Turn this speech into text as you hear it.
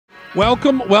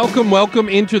Welcome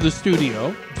into the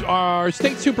studio. Our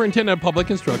State Superintendent of Public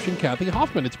Instruction, Kathy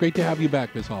Hoffman. It's great to have you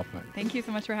back, Ms. Hoffman. Thank you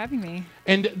so much for having me.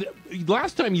 And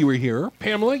last time you were here,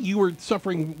 Pamela, you were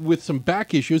suffering with some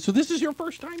back issues. So this is your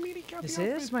first time meeting Kathy This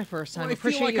Hoffman? is my first time. Well, I I feel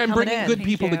appreciate like you I'm coming bringing in. good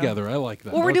people you. together. I like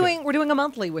that. Well, we're Okay. doing a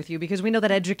monthly with you because we know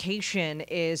that education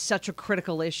is such a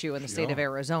critical issue in the state of Yeah.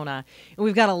 Arizona. And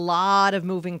we've got a lot of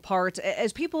moving parts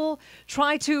as people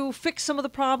try to fix some of the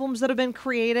problems that have been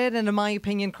created and, in my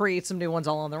opinion, create some new ones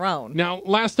all on their own. Now,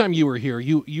 last time you were here,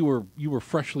 you were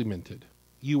freshly minted.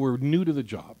 You were new to the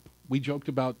job. We joked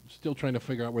about still trying to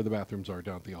figure out where the bathrooms are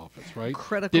down at the office, right?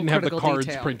 Didn't have the cards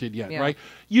detail. printed yet, Yeah. right?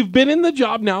 You've been in the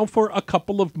job now for a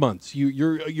couple of months.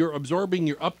 You're absorbing.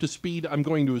 You're up to speed. I'm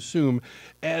going to assume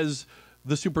as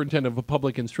the superintendent of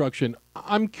public instruction.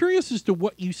 I'm curious as to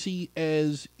what you see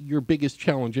as your biggest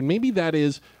challenge, and maybe that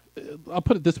is. I'll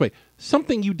put it this way,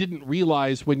 something you didn't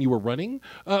realize when you were running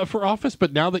for office,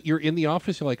 but now that you're in the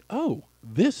office, you're like, oh,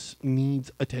 this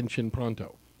needs attention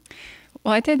pronto.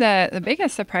 Well, I'd say the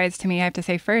biggest surprise to me, I have to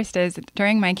say first, is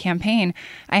during my campaign,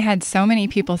 I had so many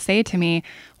people say to me,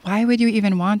 why would you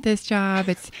even want this job?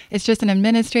 It's just an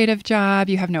administrative job.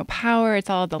 You have no power. It's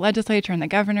all the legislature and the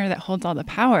governor that holds all the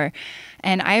power.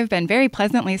 And I've been very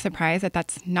pleasantly surprised that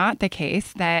that's not the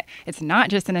case, that it's not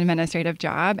just an administrative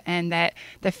job, and that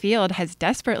the field has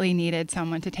desperately needed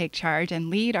someone to take charge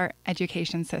and lead our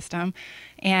education system.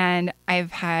 And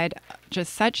I've had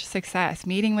just such success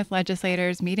meeting with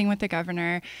legislators, meeting with the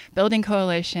governor, building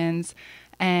coalitions.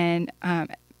 And I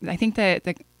think that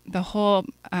the whole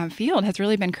field has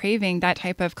really been craving that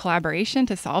type of collaboration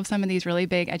to solve some of these really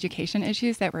big education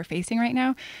issues that we're facing right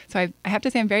now. So I have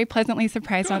to say I'm very pleasantly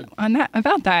surprised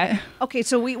about that. Okay,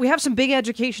 so we have some big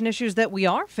education issues that we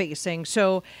are facing.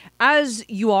 So as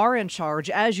you are in charge,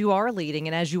 as you are leading,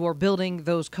 and as you are building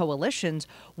those coalitions,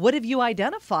 what have you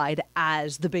identified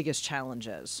as the biggest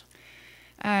challenges?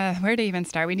 Where to even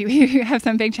start? We have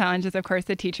some big challenges. Of course,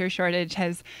 the teacher shortage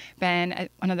has been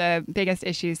one of the biggest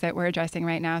issues that we're addressing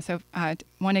right now. So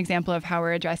one example of how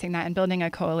we're addressing that and building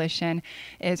a coalition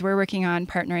is we're working on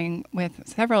partnering with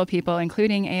several people,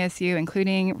 including ASU,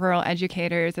 including rural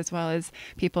educators, as well as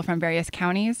people from various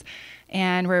counties.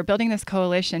 And we're building this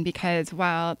coalition because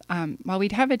while we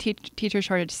have a teacher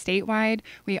shortage statewide,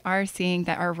 we are seeing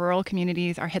that our rural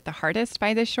communities are hit the hardest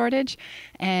by this shortage.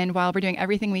 And while we're doing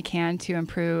everything we can to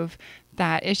improve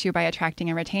that issue by attracting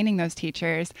and retaining those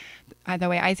teachers, the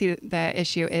way I see the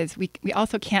issue is we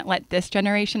also can't let this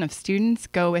generation of students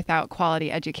go without quality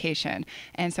education.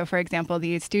 And so, for example,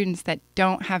 these students that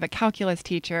don't have a calculus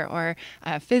teacher or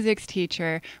a physics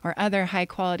teacher or other high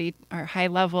quality or high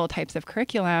level types of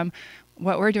curriculum,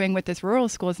 what we're doing with this Rural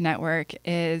Schools Network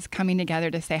is coming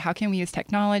together to say, how can we use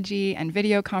technology and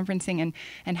video conferencing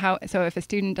and how, so if a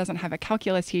student doesn't have a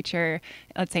calculus teacher,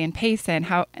 let's say in Payson,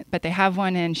 but they have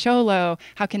one in Show Low,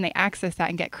 how can they access that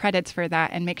and get credits for that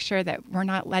and make sure that we're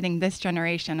not letting this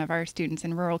generation of our students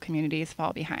in rural communities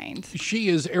fall behind? She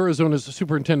is Arizona's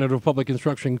Superintendent of Public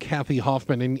Instruction, Kathy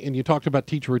Hoffman, and you talked about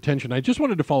teacher retention. I just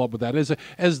wanted to follow up with that.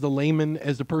 As the layman,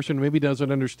 as the person who maybe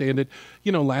doesn't understand it,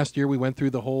 last year we went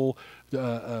through the whole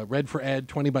Red for Ed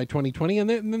 20 by 2020, and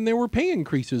then there were pay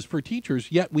increases for teachers,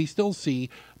 yet we still see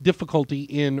difficulty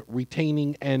in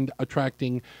retaining and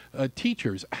attracting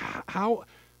teachers. How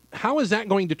is that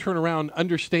going to turn around,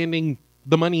 understanding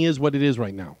the money is what it is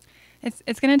right now?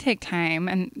 It's going to take time,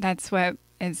 and that's what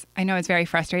I know is very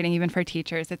frustrating even for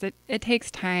teachers. It takes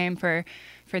time for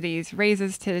these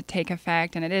raises to take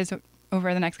effect, and it is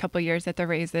over the next couple of years that the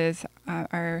raises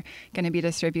are going to be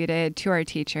distributed to our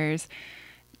teachers.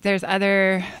 There's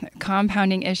other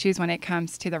compounding issues when it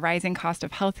comes to the rising cost of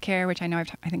healthcare, which I know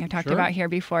I think I've talked Sure. about here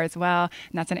before as well.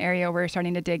 And that's an area we're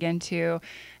starting to dig into,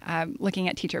 looking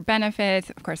at teacher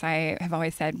benefits. Of course, I have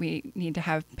always said we need to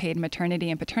have paid maternity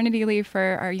and paternity leave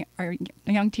for our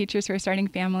young teachers who are starting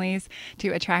families to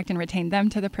attract and retain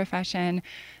them to the profession.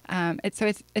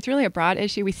 It's really a broad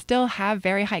issue. We still have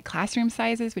very high classroom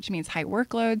sizes, which means high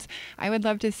workloads. I would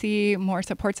love to see more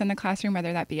supports in the classroom,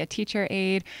 whether that be a teacher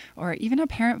aide or even a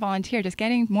parent volunteer, just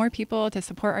getting more people to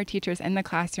support our teachers in the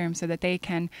classroom so that they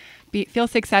can feel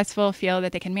successful, feel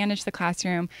that they can manage the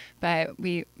classroom. But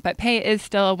pay is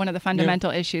still one of the fundamental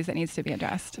issues that needs to be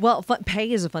addressed. Well,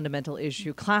 pay is a fundamental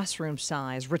issue. Classroom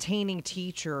size, retaining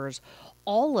teachers,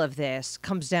 all of this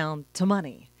comes down to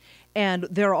money. And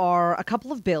there are a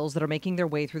couple of bills that are making their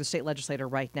way through the state legislature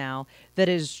right now that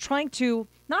is trying to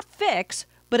not fix,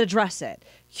 but address it.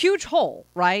 Huge hole,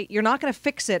 right? You're not going to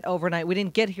fix it overnight. We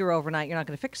didn't get here overnight. You're not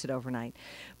going to fix it overnight.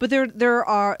 But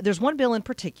there's one bill in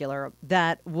particular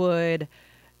that would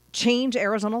change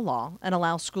Arizona law and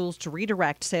allow schools to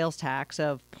redirect sales tax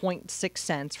of 0.6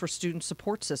 cents for student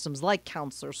support systems like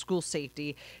counselors, school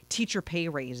safety, teacher pay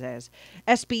raises.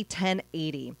 SB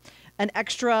 1080.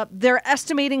 They're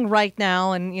estimating right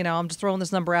now, and I'm just throwing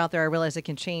this number out there, I realize it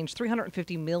can change,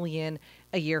 $350 million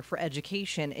a year for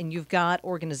education. And you've got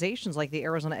organizations like the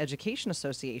Arizona Education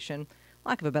Association,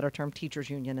 lack of a better term,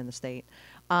 teachers union in the state,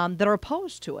 that are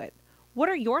opposed to it. What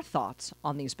are your thoughts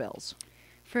on these bills?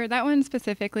 For that one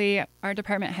specifically, our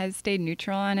department has stayed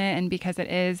neutral on it, and because it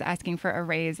is asking for a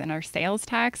raise in our sales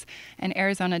tax, and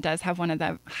Arizona does have one of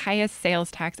the highest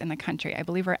sales tax in the country. I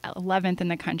believe we're 11th in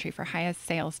the country for highest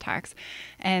sales tax.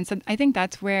 And so I think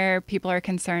that's where people are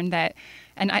concerned that,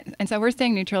 and so we're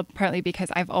staying neutral partly because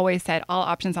I've always said all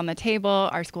options on the table.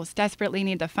 Our schools desperately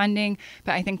need the funding,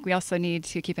 but I think we also need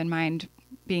to keep in mind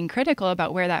being critical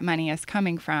about where that money is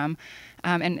coming from.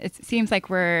 And it seems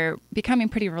like we're becoming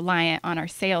pretty reliant on our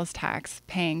sales tax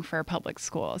paying for public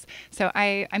schools. So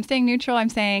I'm staying neutral. I'm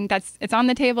saying it's on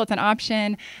the table. It's an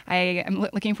option. I am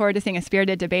looking forward to seeing a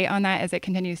spirited debate on that as it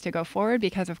continues to go forward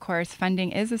because, of course,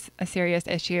 funding is a serious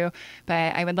issue.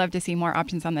 But I would love to see more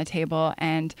options on the table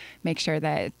and make sure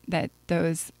that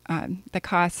those the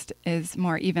cost is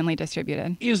more evenly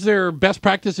distributed. Is there best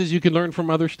practices you can learn from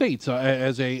other states?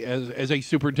 As a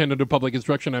superintendent of public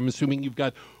instruction, I'm assuming you've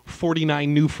got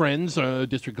 49 new friends,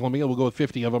 District of Columbia, we'll go with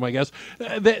 50 of them, I guess,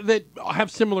 that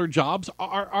have similar jobs.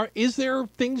 Is there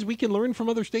things we can learn from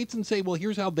other states and say, well,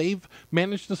 here's how they've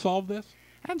managed to solve this?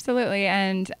 Absolutely,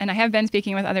 and I have been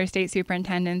speaking with other state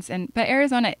superintendents, but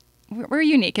Arizona, we're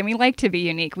unique, and we like to be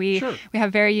unique. We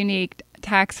have very unique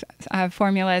tax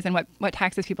formulas and what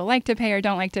taxes people like to pay or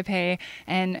don't like to pay.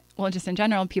 And, well, just in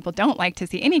general, people don't like to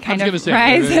see any kind of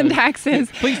rise in taxes.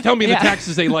 Please tell me the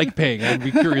taxes they like paying. I'd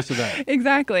be curious of that.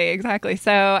 Exactly.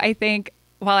 So I think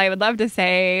while I would love to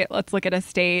say, let's look at a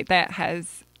state that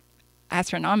has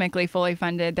astronomically fully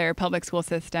funded their public school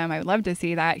system. I would love to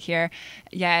see that here.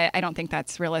 Yeah, I don't think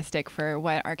that's realistic for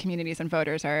what our communities and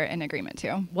voters are in agreement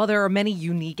to. Well, there are many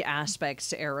unique aspects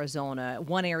to Arizona.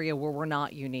 One area where we're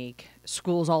not unique,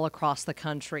 schools all across the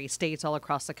country, states all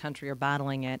across the country are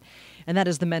battling it, and that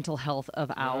is the mental health of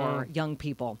our young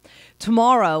people.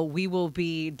 Tomorrow, we will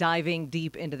be diving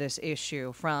deep into this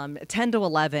issue from 10 to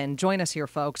 11. Join us here,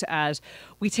 folks, as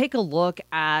we take a look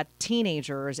at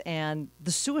teenagers and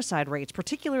the suicide rates,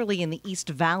 particularly in the East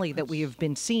Valley that we have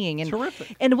been seeing. And,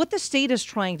 terrific. And what the state is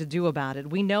trying to do about it.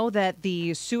 We know that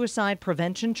the suicide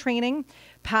prevention training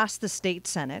passed the state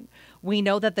Senate. We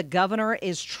know that the governor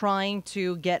is trying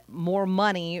to get more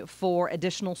money for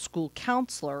additional school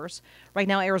counselors. Right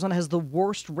now, Arizona has the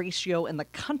worst ratio in the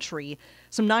country,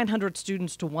 some 900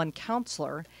 students to one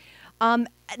counselor.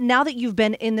 Now that you've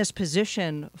been in this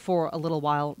position for a little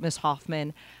while, Ms.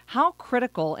 Hoffman, how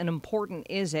critical and important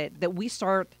is it that we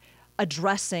start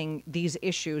addressing these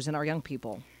issues in our young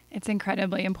people? It's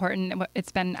incredibly important.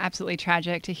 It's been absolutely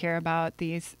tragic to hear about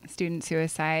these student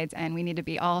suicides, and we need to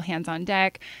be all hands on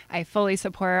deck. I fully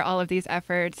support all of these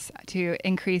efforts to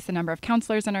increase the number of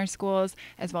counselors in our schools,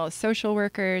 as well as social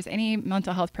workers, any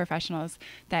mental health professionals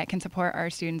that can support our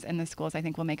students in the schools, I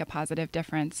think will make a positive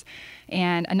difference.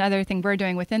 And another thing we're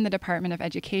doing within the Department of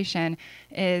Education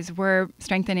is we're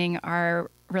strengthening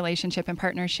our relationship and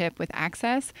partnership with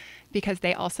Access, because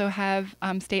they also have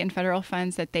state and federal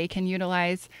funds that they can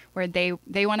utilize where they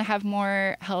want to have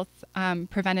more health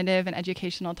preventative and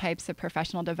educational types of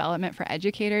professional development for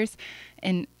educators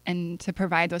and to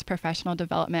provide those professional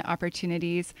development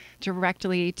opportunities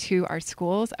directly to our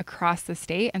schools across the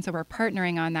state. And so we're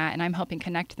partnering on that, and I'm helping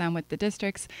connect them with the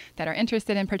districts that are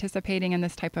interested in participating in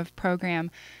this type of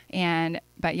program.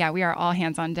 But yeah, we are all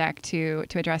hands on deck to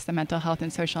address the mental health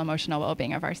and social emotional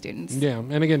well-being of our students. Yeah,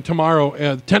 and again,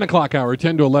 tomorrow, 10 o'clock hour,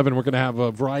 10 to 11, we're going to have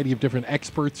a variety of different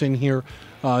experts in here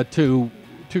to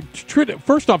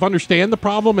first off understand the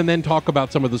problem and then talk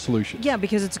about some of the solutions. Yeah,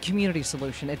 because it's a community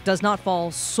solution. It does not fall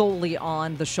solely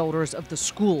on the shoulders of the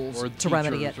schools to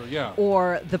remedy it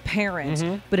or the parents,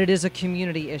 but it is a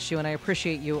community issue, and I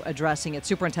appreciate you addressing it.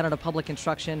 Superintendent of Public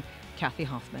Instruction, Kathy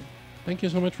Hoffman. Thank you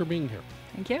so much for being here.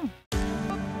 Thank you.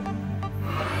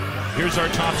 Here's our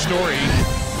top story.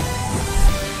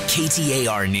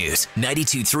 KTAR News,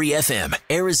 92.3 FM,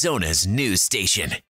 Arizona's news station.